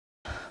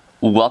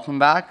Welcome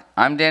back,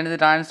 I'm Danny the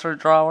Dinosaur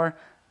Drawer,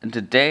 and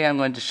today I'm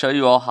going to show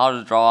you all how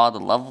to draw the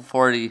level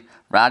 40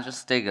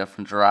 Rajastega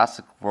from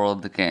Jurassic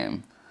World the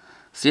Game.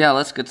 So yeah,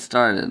 let's get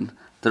started.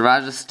 The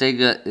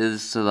Rajastega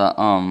is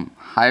the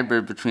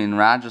hybrid between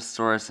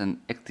Rajasaurus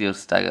and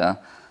Ichthyostega,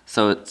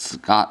 so it's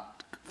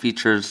got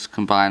features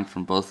combined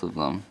from both of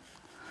them.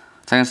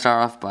 So I'm going to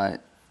start off by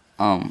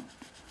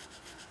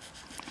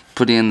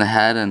putting in the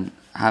head and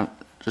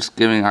just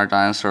giving our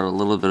dinosaur a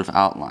little bit of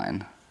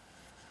outline.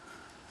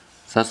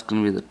 So that's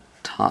going to be the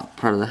top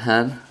part of the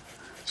head.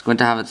 It's going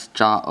to have its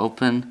jaw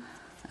open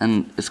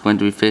and it's going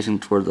to be facing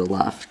toward the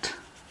left.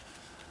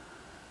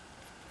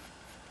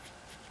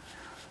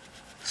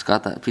 It's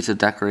got that piece of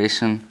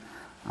decoration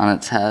on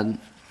its head,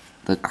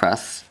 the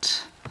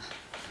crest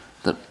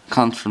that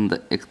comes from the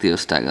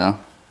Ichthyostega.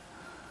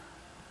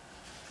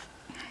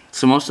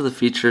 So most of the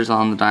features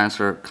on the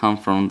dinosaur come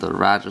from the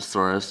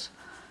Rajasaurus,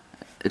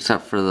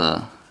 except for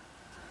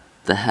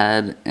the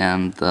head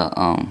and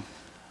the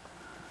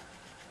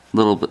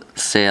little bit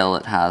sail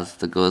it has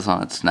that goes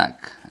on its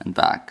neck and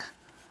back,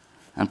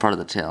 and part of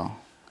the tail.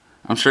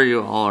 I'm sure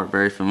you all are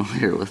very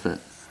familiar with it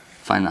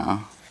by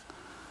now,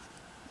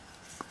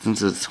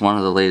 since it's one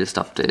of the latest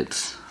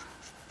updates.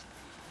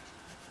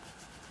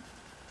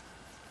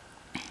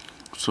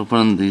 So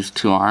put in these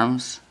two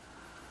arms.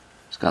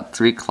 It's got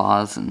 3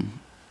 claws and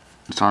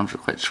its arms are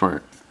quite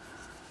short.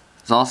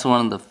 It's also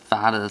one of the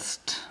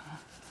fattest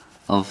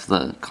of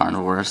the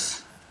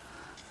carnivores,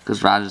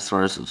 because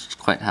Rajasaurus is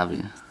quite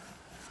heavy.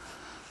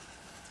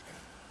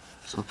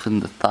 So put in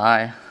the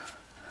thigh.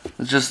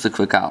 It's just a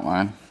quick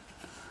outline.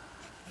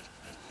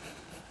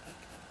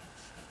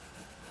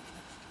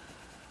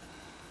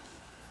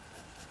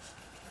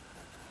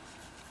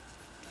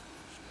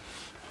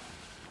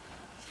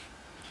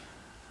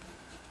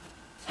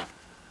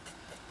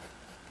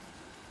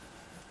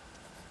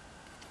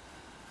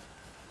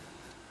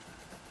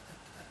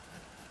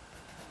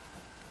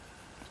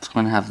 It's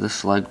going to have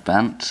this leg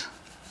bent.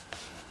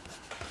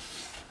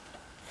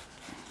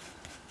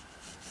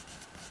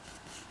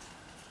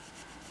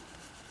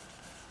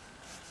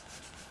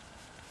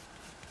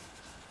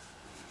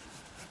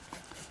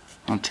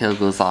 The tail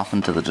goes off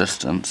into the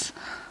distance.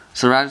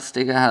 So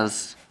Rajastega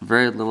has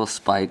very little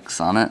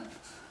spikes on it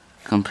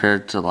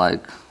compared to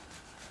like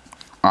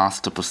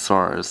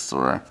Osteoposaurus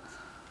or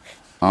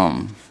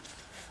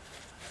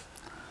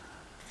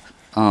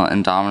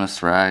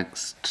Indominus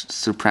Rex,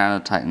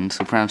 Sopranotitan.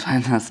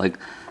 Sopranotitan has like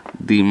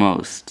the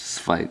most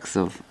spikes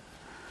of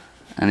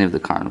any of the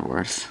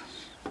carnivores.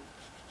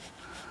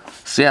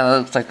 So yeah, that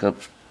looks like a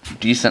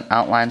decent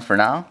outline for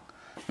now.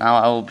 Now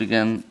I will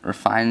begin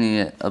refining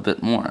it a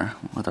bit more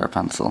with our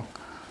pencil.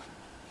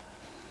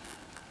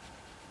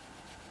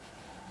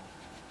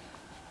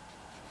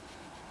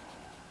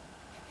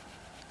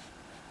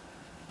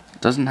 It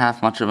doesn't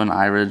have much of an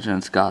eye ridge and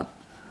it's got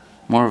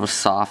more of a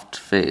soft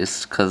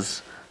face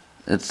because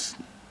it's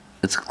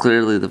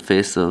clearly the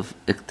face of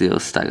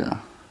Ichthyostega.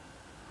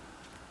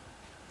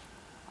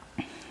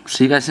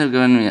 So you guys have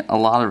given me a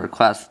lot of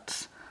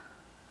requests.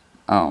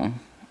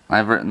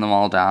 I've written them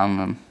all down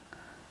and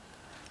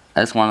I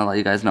just want to let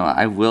you guys know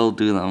I will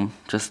do them,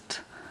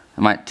 just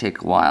it might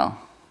take a while.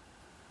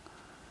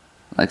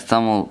 Like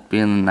some will be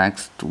in the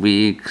next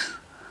week,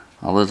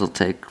 others will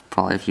take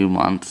probably a few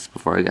months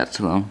before I get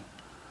to them.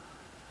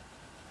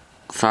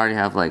 So I already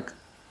have like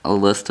a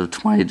list of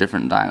 20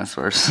 different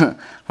dinosaurs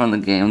from the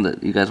game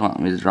that you guys want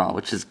me to draw,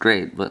 which is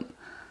great, but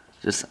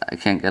just I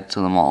can't get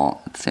to them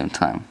all at the same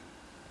time.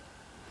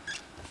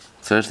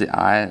 So there's the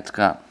eye. It's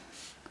got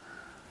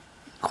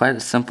quite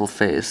a simple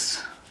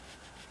face.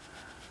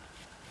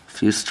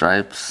 Few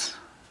stripes.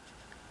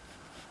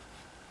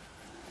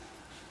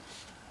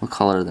 We'll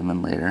color them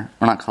in later.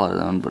 Or not color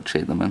them in, but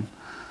shade them in.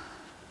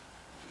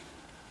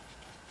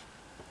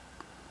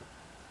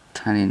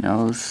 Tiny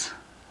nose.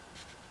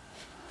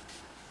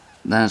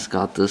 Then it's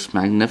got this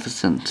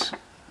magnificent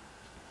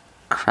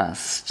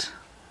crest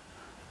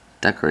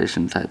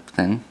decoration type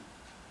thing.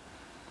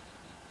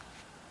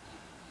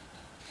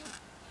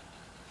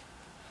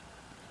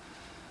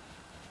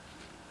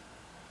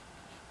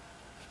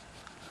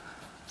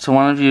 So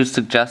one of you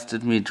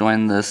suggested me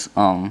join this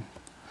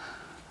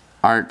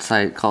art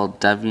site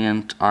called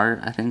Deviant Art,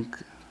 I think.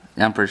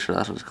 Yeah, I'm pretty sure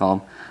that's what it's called.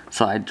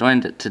 So I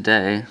joined it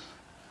today.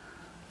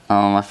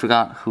 I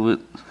forgot who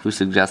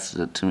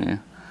suggested it to me,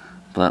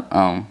 but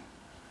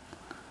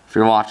if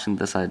you're watching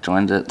this, I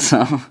joined it.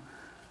 So,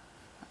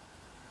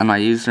 and my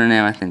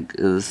username I think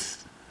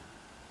is,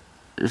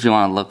 if you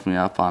want to look me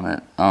up on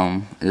it,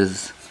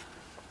 is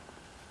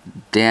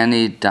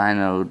Danny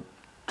Dino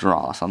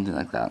Draw, something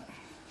like that.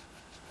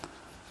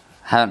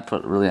 Haven't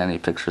put really any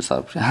pictures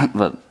up yet,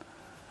 but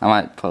I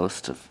might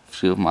post a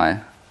few of my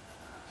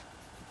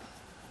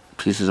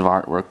pieces of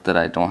artwork that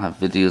I don't have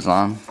videos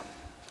on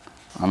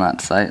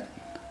that site.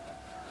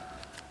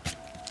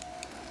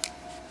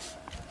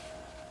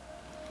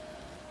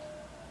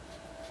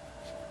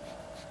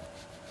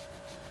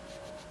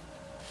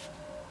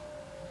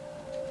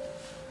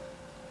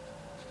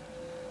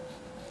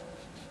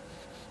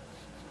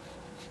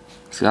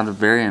 It's got a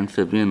very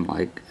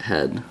amphibian-like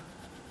head.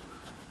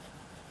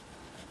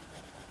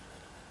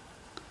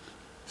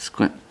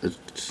 We're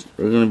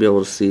going to be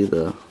able to see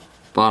the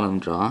bottom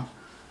jaw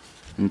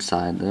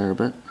inside there a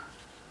bit.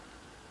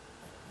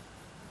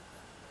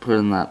 Put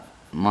in that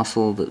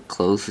muscle that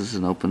closes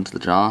and opens the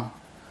jaw.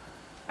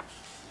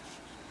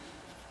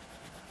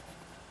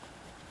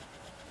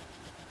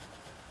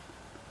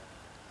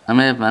 I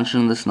may have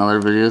mentioned this in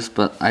other videos,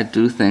 but I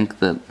do think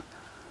that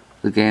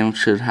the game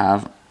should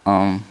have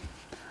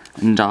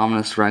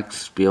Indominus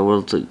Rex be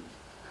able to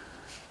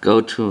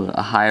go to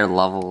a higher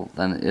level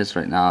than it is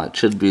right now. It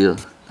should be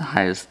the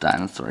highest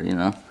dinosaur, you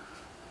know?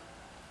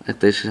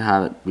 Like they should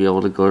have it be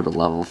able to go to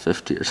level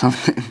 50 or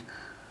something.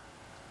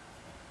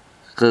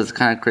 Because it's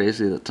kind of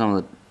crazy that some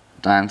of the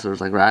dinosaurs,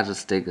 like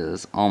Rajastega,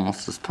 is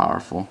almost as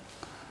powerful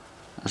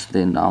as the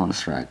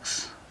Indominus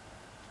Rex.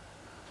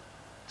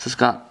 So it's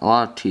got a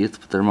lot of teeth,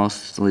 but they're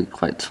mostly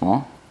quite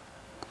small.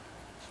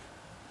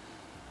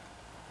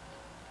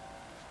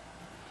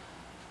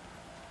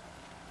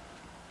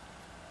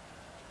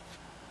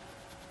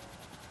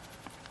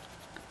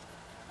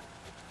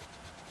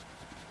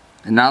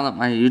 And now that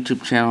my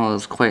YouTube channel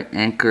is quite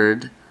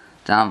anchored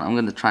down, I'm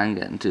going to try and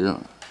get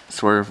into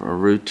sort of a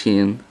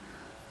routine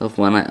of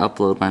when I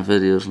upload my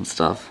videos and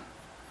stuff.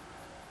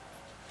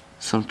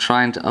 So I'm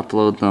trying to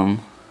upload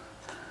them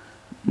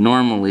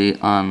normally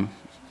on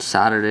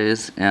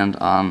Saturdays and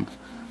on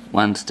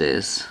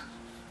Wednesdays.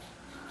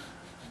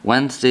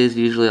 Wednesdays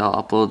usually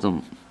I'll upload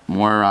them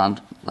more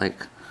around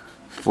like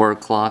 4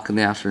 o'clock in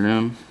the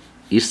afternoon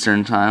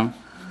Eastern time,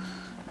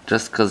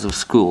 just because of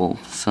school.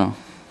 So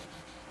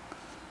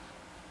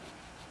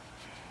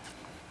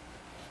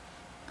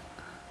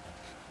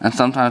and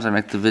sometimes I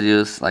make the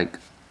videos like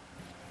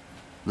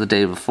the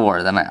day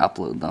before, then I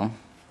upload them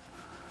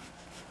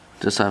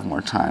just so I have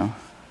more time.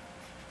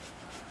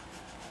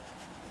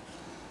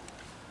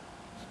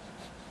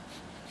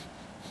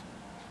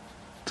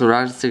 So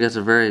Rajastega has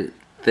a very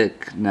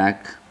thick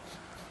neck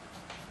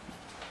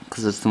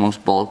because it's the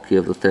most bulky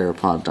of the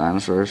theropod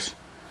dinosaurs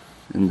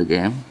in the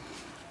game.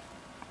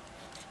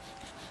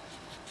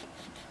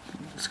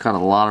 It's got a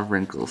lot of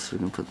wrinkles, so we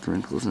can put the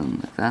wrinkles in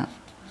like that.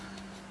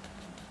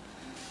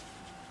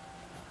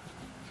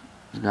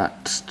 It's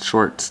got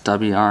short,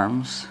 stubby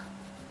arms.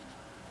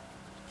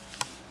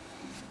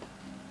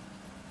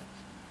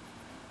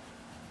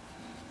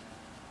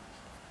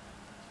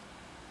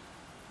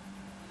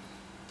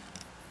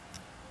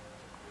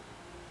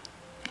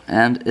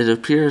 And it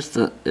appears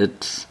that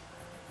its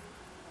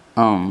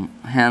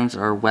hands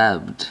are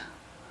webbed.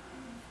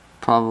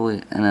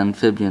 Probably an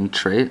amphibian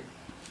trait.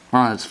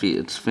 Well, not its feet,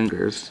 its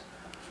fingers.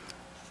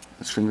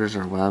 Its fingers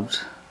are webbed.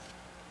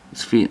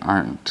 Its feet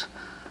aren't.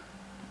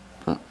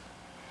 But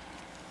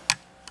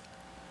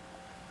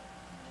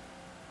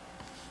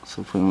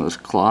so putting those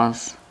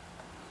claws.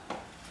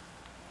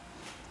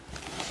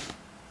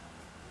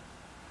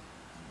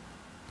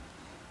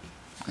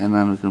 And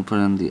then we can put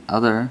in the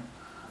other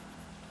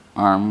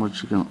arm,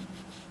 which you can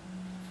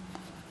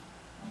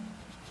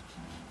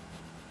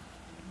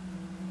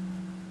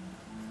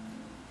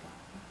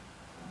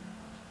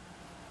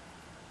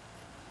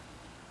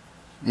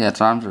its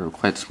arms are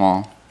quite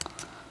small,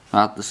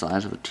 about the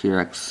size of a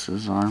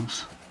T-Rex's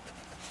arms.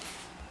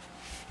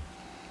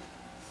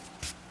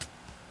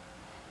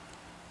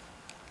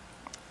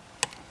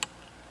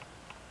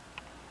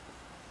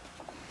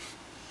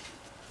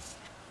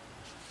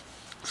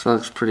 So it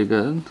looks pretty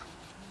good.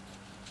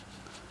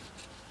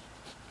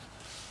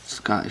 It's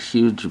got a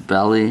huge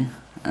belly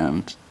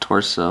and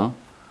torso.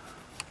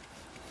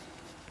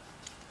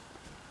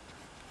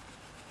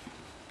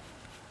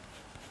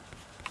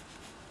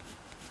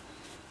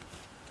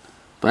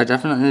 But I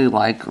definitely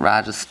like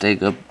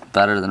Rajastega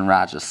better than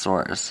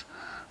Rajasaurus.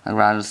 Like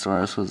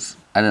Rajasaurus was,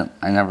 I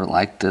never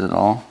liked it at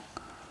all.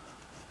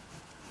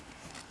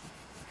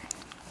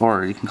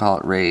 Or you can call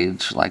it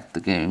Rage, like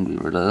the Gaming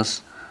Beaver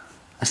does.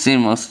 I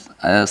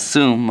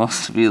assume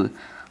most of you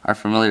are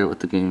familiar with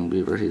the Gaming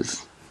Beaver.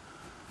 He's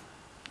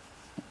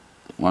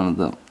one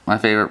of my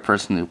favorite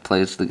person who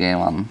plays the game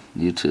on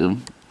YouTube.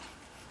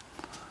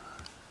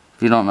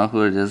 If you don't know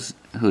who he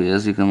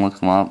is, you can look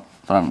him up.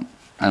 But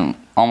I'm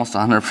almost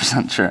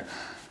 100% sure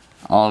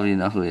all of you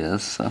know who he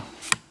is. So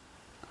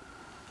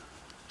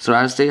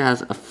Rajastega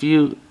has a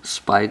few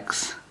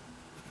spikes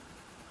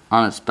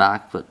on its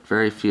back, but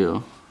very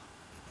few.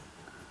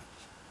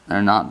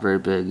 They're not very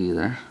big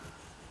either.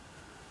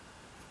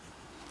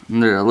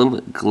 And they're a little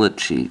bit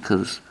glitchy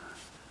because,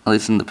 at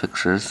least in the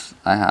pictures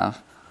I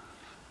have,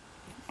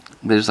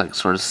 they just like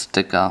sort of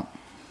stick out.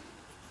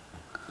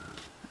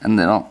 And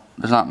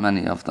there's not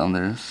many of them.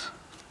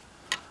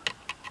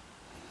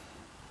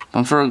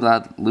 I'm sort of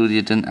glad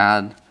Ludia didn't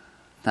add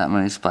that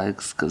many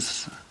spikes,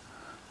 because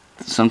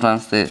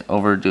sometimes they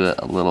overdo it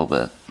a little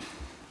bit.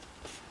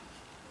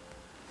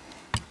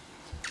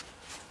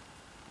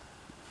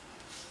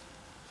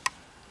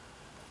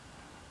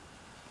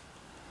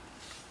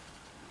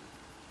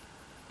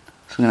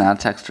 So I'm going to add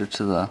texture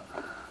to the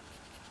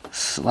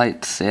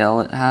slight sail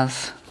it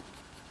has.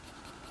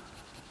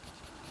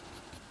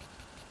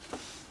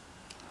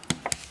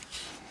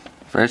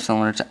 very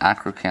similar to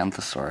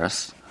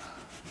Acrocanthosaurus,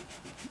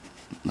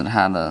 that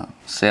had a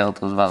sail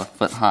that was about a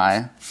foot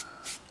high.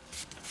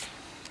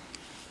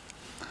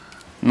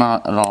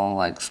 Not at all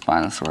like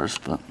Spinosaurus,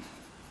 but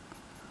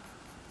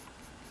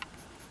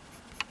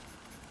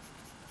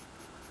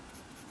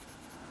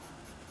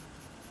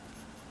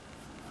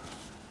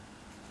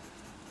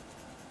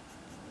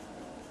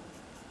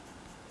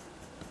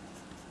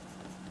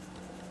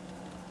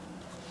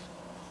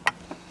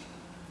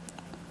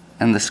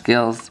and the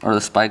scales or the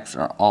spikes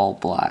are all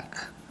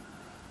black.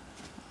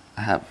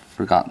 I have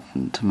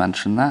forgotten to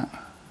mention that.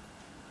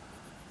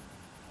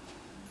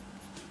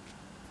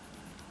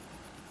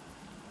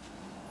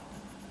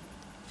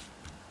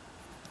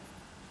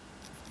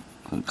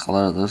 We'll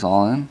color those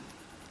all in.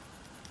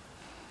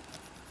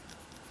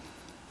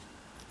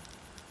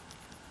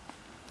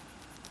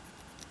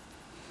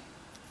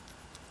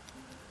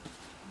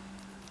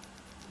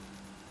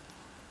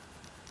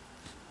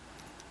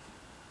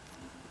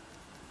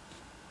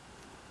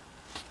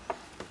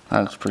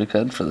 That looks pretty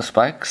good for the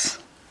spikes.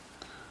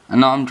 I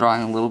know I'm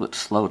drawing a little bit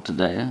slow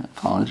today.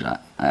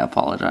 I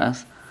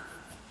apologize.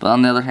 But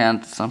on the other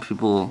hand, some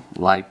people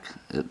like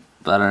it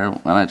better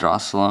when I draw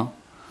slow.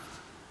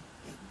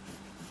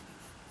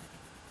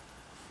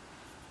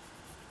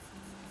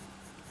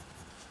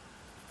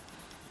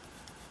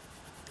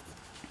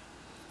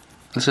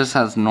 This just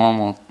has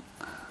normal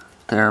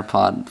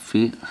theropod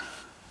feet.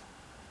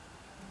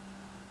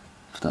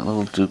 With that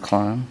little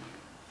decline.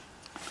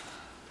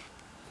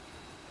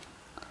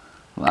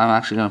 I'm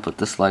actually going to put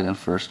this leg in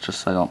first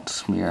just so I don't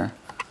smear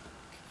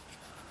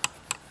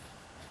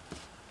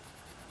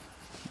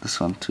this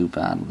one too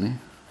badly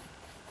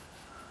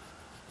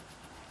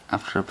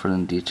after I put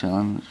in detail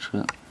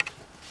into it.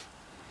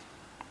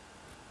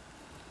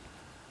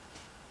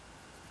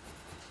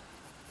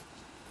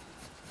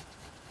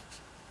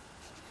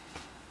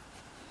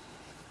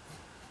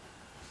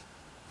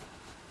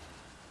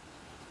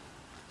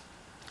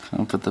 So I'm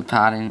going to put the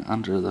padding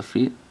under the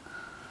feet.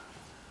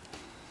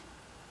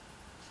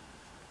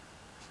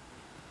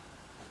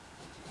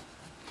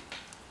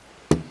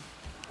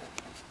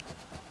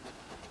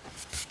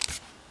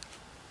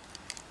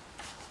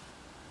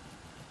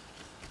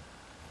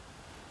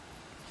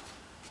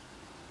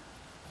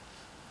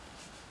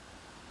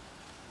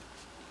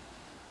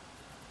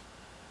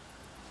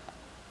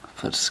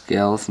 Put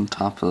scales on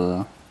top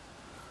of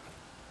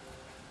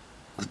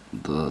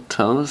the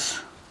toes.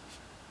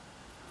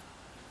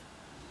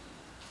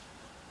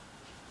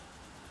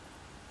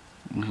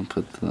 You can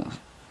put the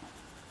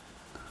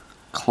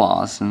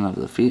claws in of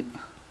the feet.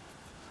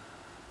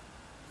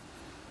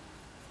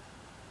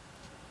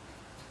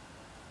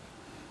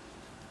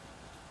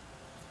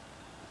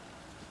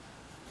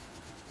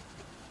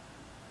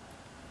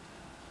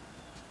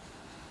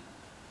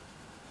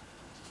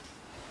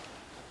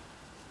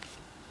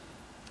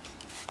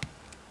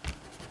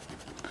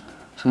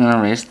 So I'm going to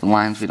erase the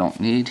lines we don't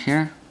need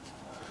here.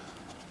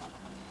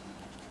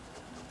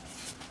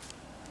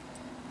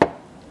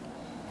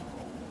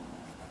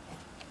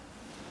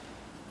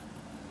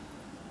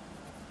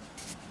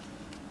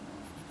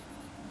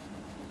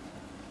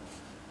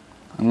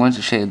 I'm going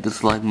to shade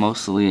this leg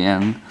mostly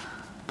in,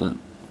 but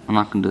I'm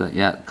not going to do that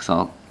yet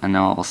because I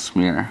know I'll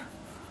smear.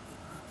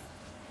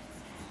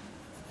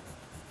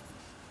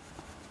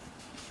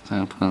 So I'm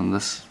going to put in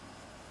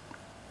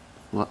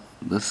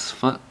this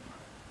foot.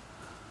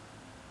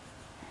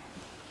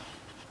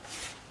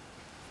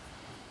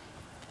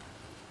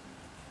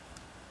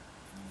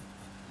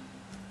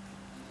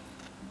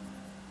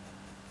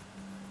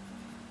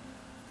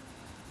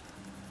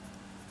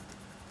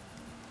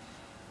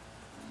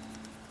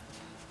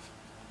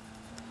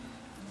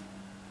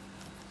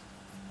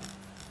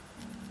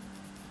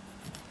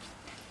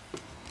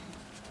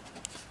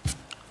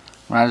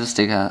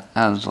 Rajastega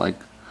has like,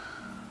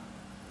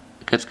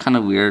 it gets kind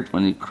of weird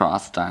when you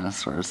cross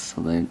dinosaurs,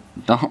 so they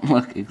don't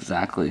look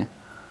exactly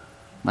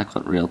like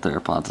what real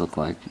theropods look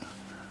like.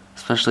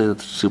 Especially the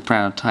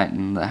Soprano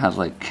Titan that has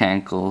like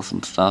cankles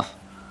and stuff.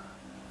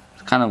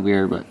 It's kind of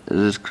weird, but it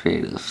is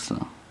creative,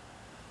 so.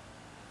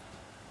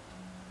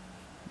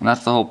 And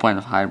that's the whole point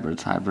of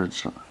hybrids.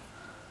 Hybrids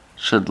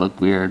should look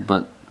weird,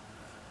 but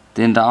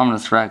the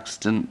Indominus Rex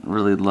didn't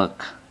really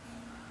look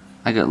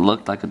like it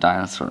looked like a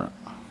dinosaur.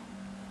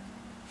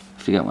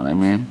 If you get what I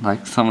mean.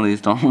 Like, some of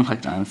these don't look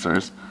like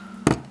dinosaurs.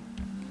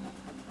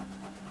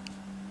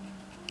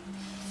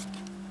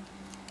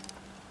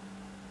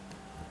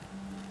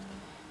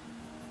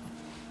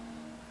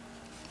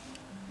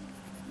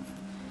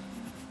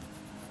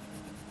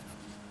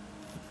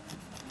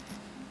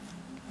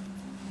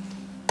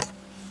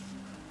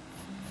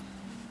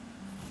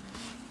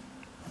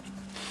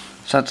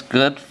 So that's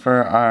good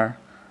for our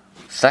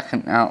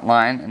second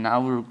outline, and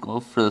now we'll go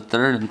for the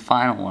third and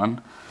final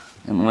one,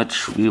 in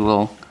which we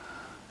will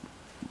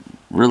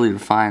really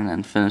refine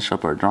and finish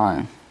up our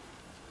drawing.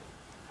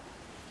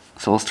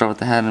 So we'll start with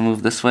the head and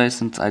move this way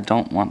since I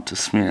don't want to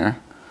smear.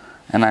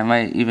 And I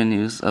might even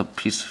use a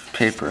piece of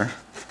paper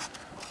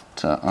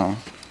to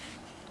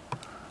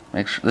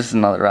make sure. This is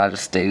another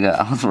Rajastega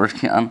I was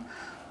working on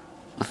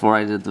before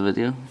I did the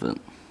video, but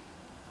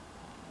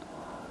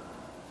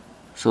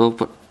so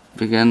we'll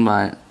begin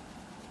by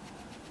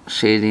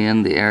shading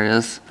in the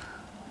areas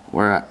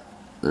where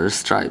there's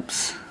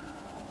stripes.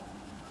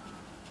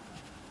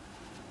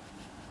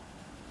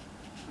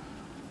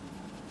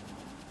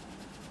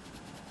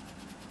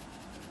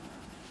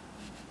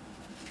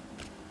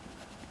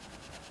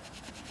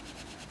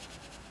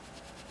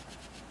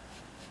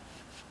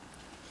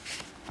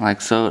 Like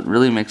so, it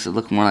really makes it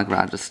look more like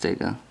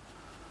Rajastega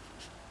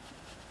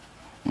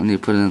when you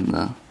put in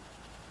the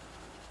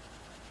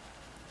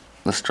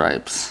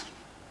stripes.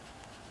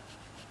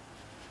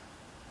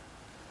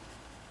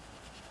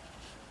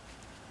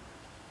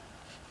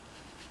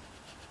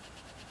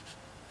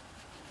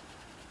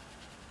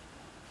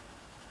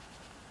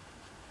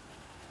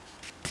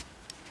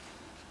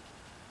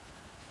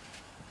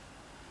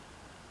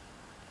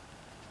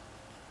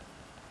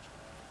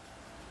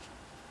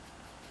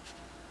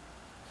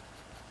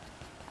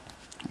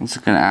 I'm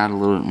just going to add a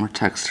little bit more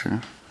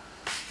texture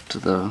to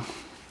the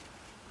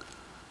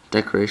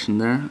decoration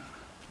there.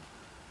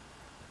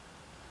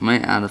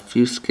 Might add a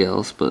few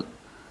scales, but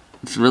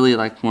it's really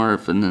like more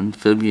of an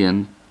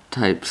amphibian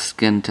type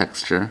skin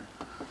texture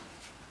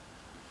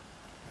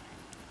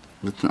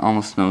with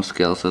almost no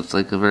scale, so it's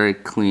like a very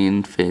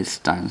clean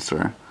faced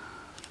dinosaur,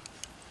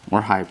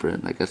 or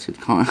hybrid, I guess you'd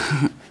call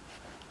it.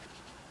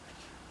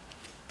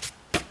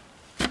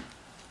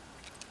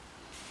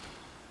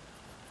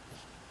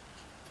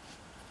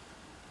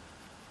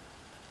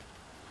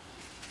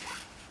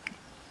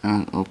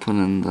 And I'll put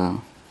in the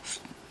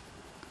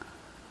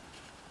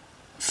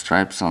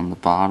stripes on the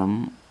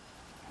bottom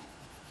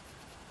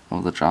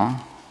of the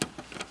jaw.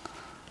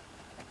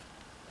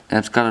 And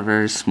it's got a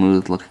very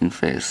smooth looking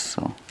face,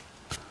 so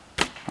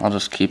I'll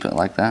just keep it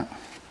like that.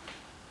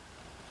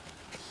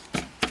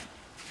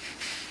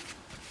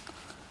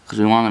 Because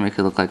we want to make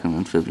it look like an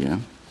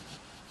amphibian.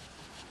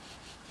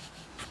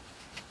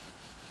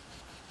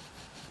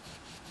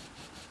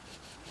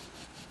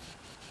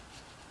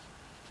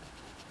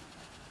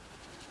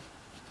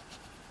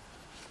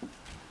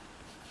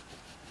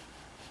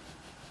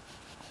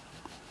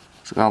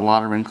 It's got a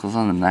lot of wrinkles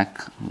on the neck,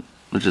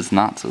 which is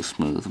not so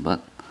smooth, but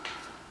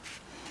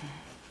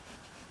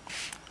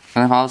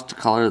and if I was to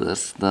color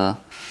this, the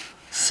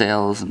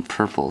sails in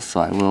purple,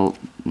 so I will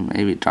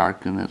maybe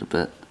darken it a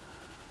bit,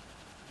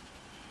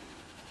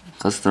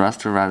 because the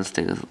rest of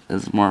Rajastega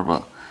is more of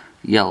a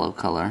yellow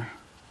color.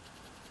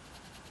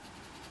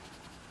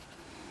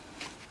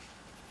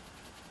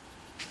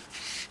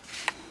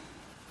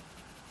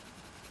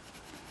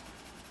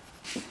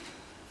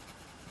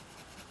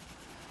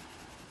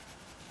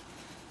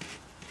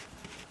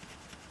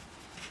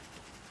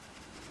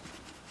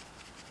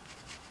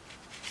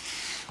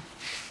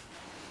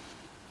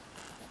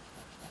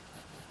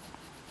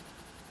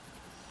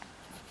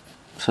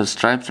 So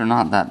stripes are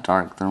not that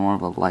dark, they're more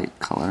of a light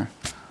color.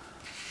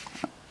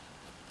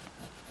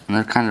 And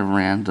they're kind of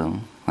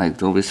random. Like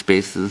there'll be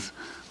spaces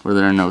where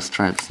there are no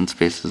stripes and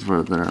spaces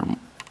where there are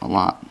a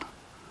lot.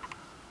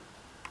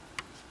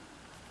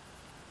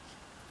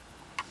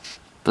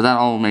 But that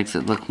all makes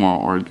it look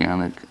more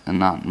organic and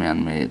not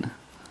man-made.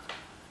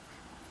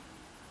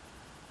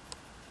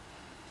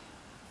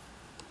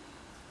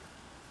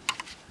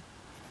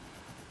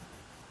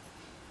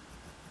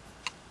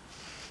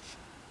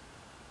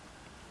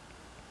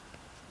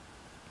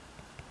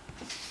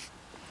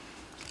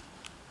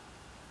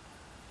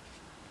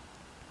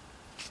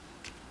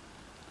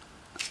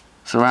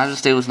 So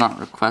Rajastega was not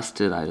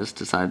requested, I just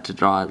decided to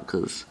draw it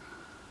because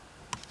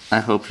I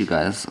hope you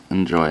guys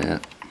enjoy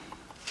it.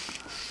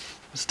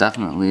 It's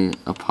definitely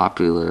a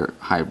popular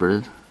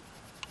hybrid.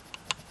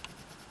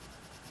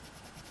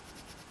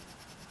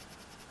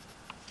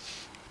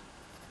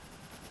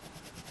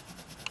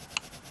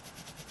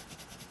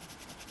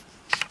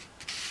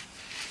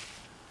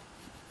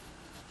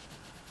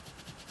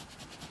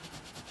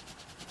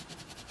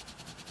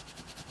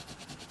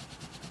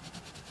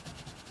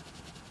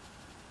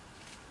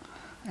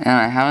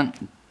 And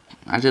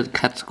I did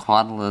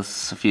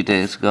Quetzalcoatlus a few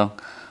days ago,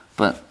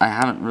 but I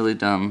haven't really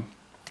done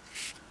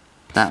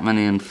that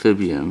many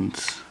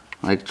amphibians,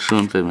 like true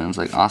amphibians,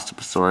 like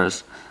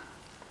Osteoposaurus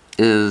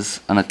is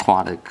an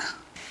aquatic,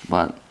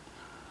 but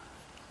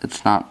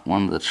it's not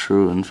one of the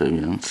true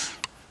amphibians.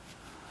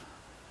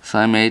 So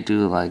I may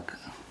do like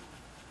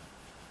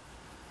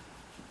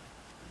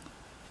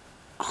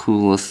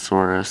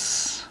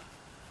Coolosaurus,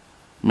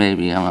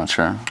 maybe, I'm not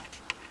sure.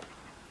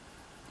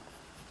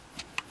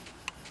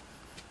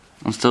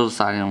 I'm still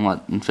deciding on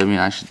what amphibian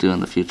I should do in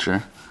the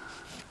future,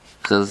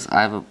 because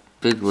I have a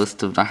big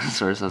list of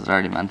dinosaurs, as I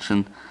already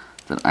mentioned,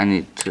 that I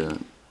need to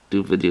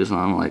do videos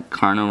on, like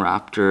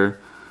Carnoraptor,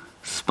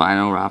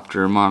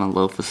 Spinoraptor,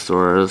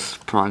 Monolophosaurus,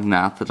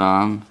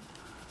 Prognathodon,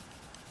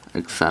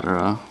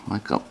 etc.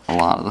 Like a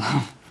lot of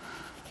them.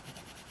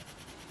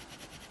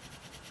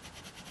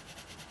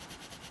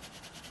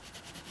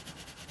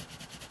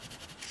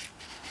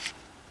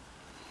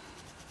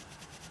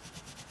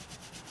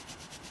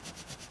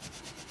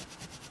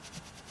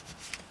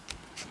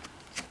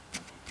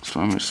 So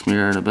I'm going to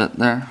smear it a bit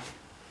there.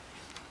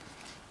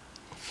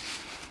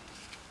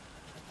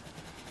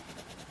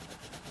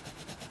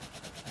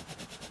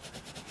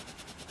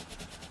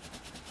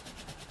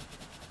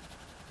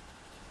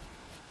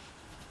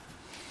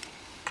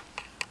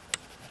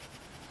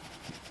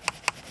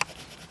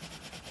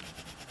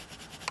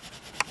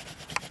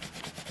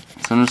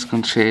 I'm just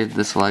going to shade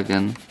this leg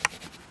in,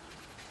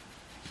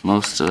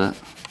 most of it.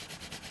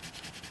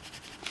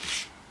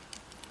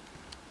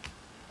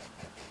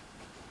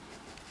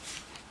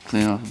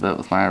 Clean up a bit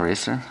with my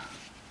eraser.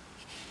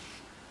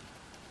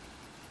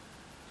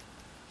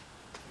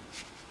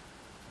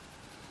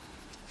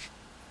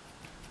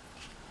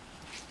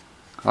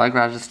 I like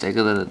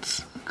Rajastega that it's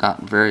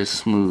got very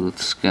smooth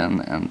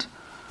skin and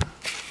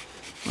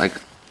like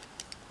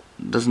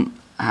doesn't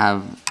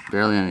have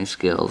barely any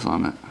scales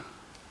on it.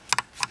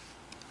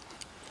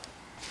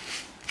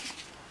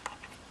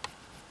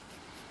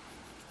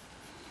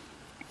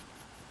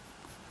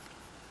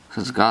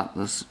 It's got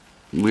this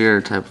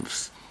weird type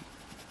of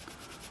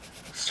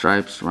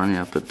stripes running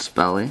up its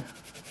belly.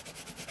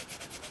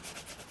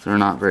 They're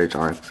not very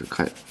dark,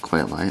 they're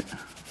quite light.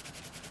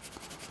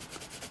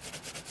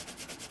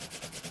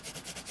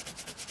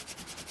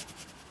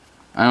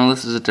 I know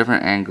this is a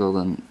different angle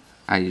than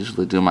I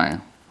usually do my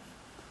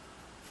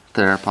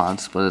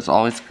theropods, but it's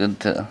always good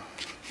to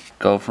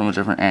go from a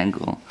different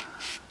angle,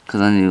 because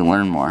then you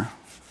learn more.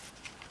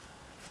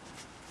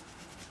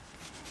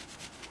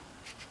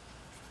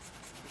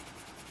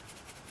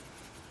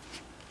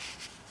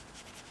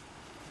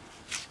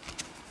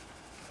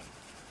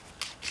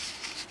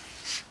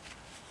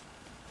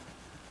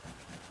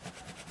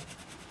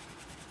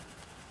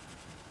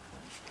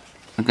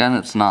 Again,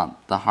 it's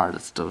not the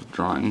hardest of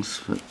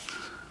drawings, but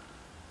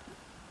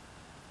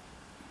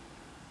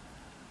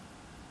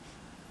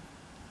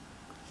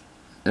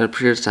it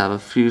appears to have a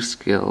few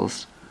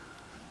scales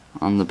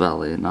on the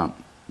belly, not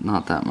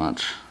that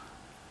much,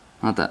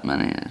 not that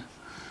many.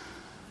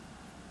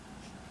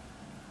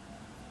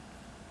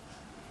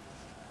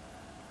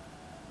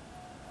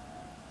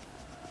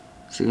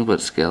 So you can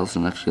put scales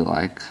in if you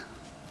like,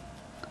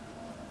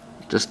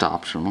 just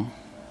optional.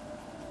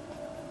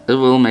 It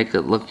will make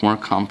it look more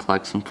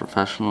complex and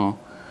professional,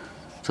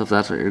 so if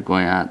that's what you're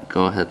going at,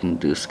 go ahead and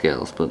do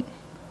scales, but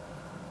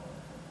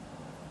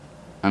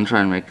I'm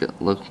trying to make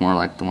it look more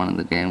like the one in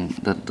the game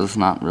that does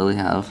not really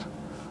have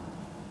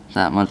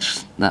that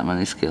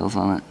many scales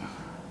on it.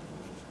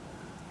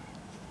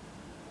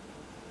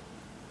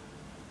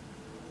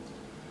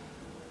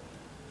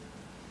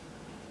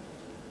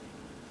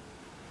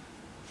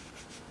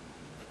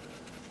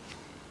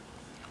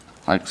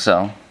 Like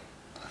so.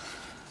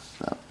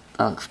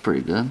 That looks pretty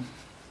good.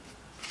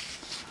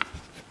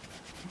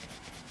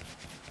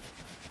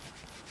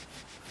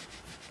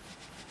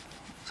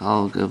 So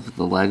I'll give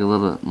the leg a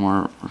little bit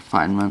more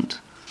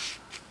refinement.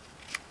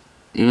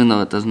 Even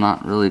though it does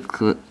not really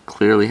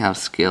clearly have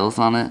scales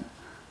on it,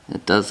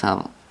 it does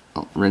have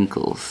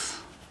wrinkles.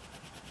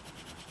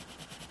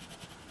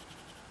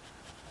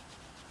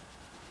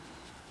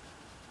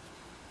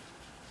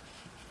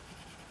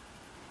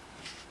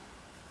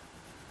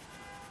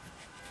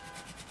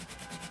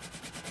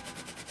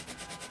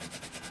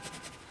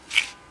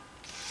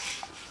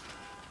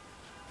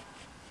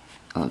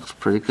 That looks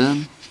pretty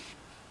good.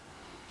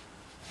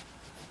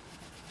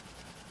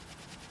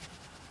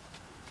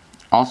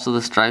 Also,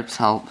 the stripes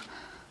help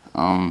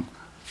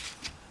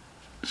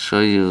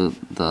show you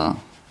the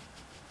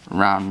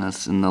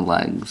roundness in the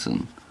legs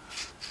and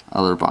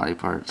other body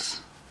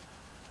parts.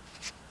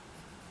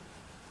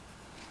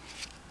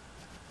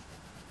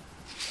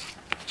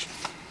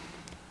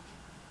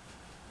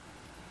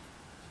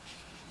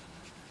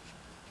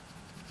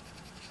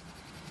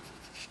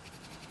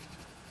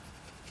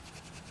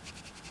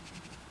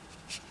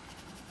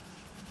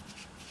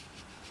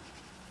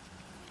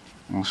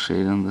 I'll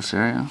shade in this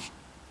area.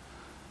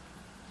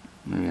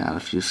 Maybe add a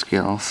few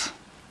scales.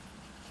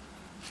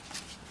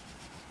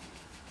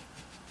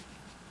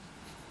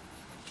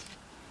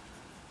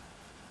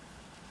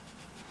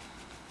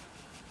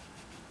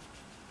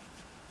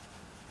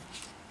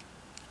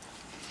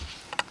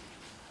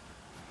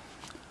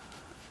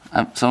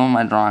 Some of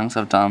my drawings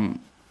have done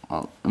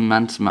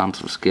immense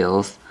amounts of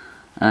scales,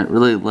 and it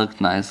really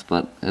looked nice,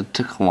 but it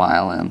took a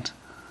while, and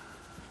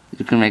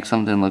you can make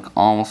something look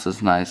almost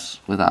as nice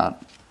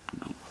without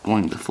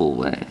going the full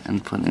way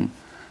and putting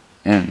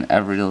in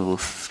every little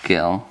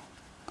scale.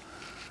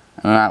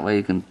 And that way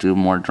you can do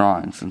more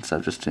drawings instead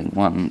of just doing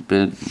one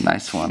big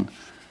nice one.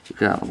 You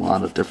could have a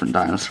lot of different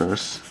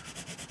dinosaurs.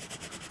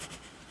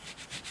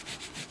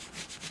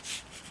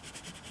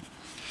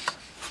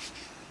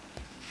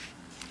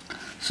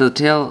 So the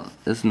tail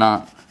is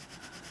not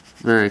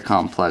very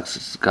complex.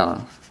 It's got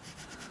a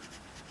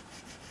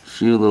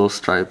few little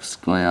stripes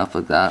going up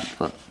like that,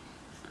 but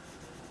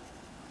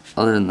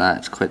other than that,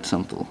 it's quite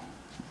simple.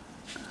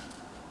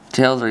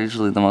 Tails are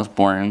usually the most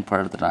boring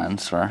part of the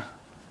dinosaur.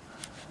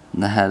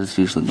 And the head is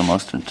usually the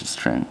most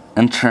interesting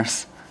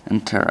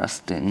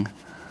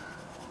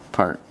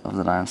part of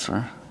the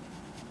dinosaur.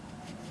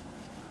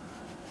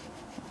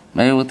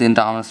 Maybe with the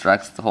Indominus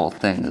Rex, the whole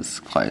thing is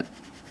quite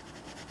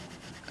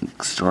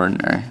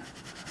extraordinary.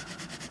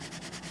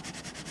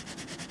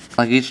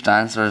 Like each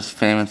dinosaur is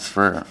famous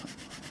for a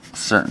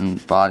certain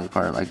body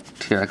part. Like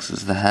T-Rex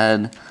is the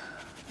head,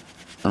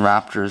 the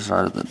raptors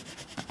are the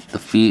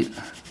feet,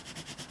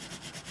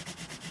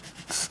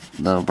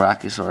 the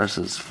Brachiosaurus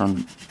is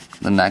from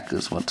the neck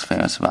is what's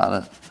famous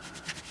about it,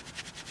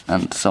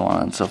 and so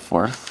on and so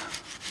forth.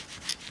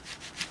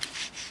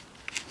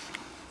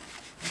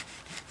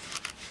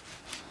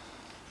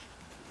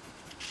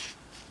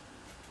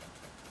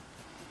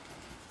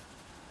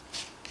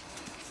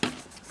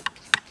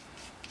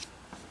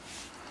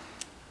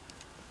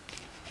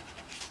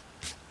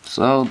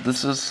 So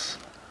this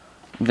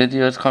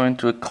video is coming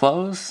to a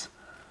close.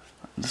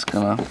 I'm just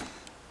gonna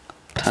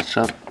touch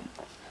up,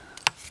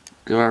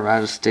 give our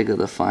Rajastega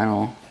the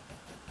final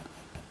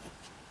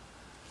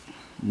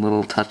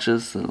little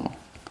touches that'll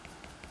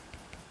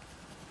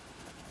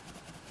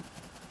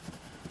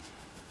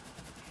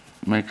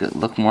make it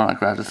look more like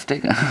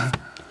Rajastega.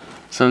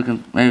 So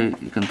maybe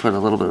you can put a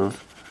little bit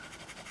of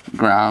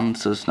ground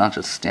so it's not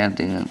just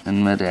standing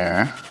in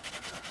midair.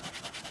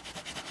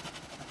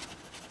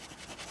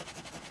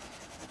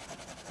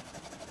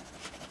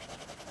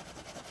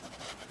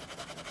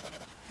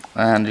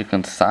 And you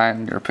can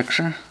sign your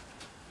picture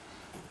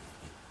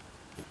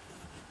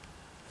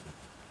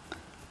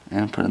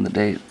and put in the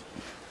date.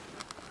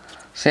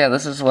 So yeah,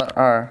 this is what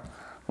our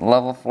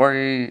level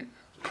 40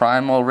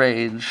 Primal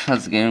Rage,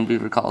 as the Game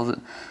Beaver calls it,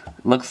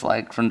 looks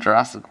like from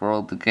Jurassic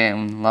World the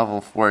Game, level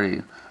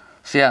 40.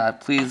 So yeah,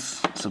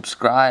 please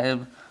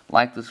subscribe,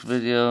 like this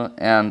video,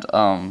 and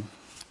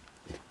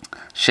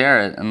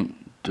share it, and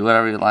do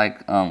whatever you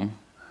like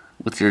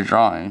with your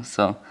drawing.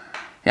 So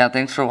yeah,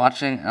 thanks for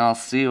watching, and I'll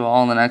see you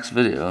all in the next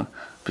video.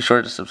 Be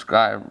sure to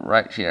subscribe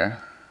right here.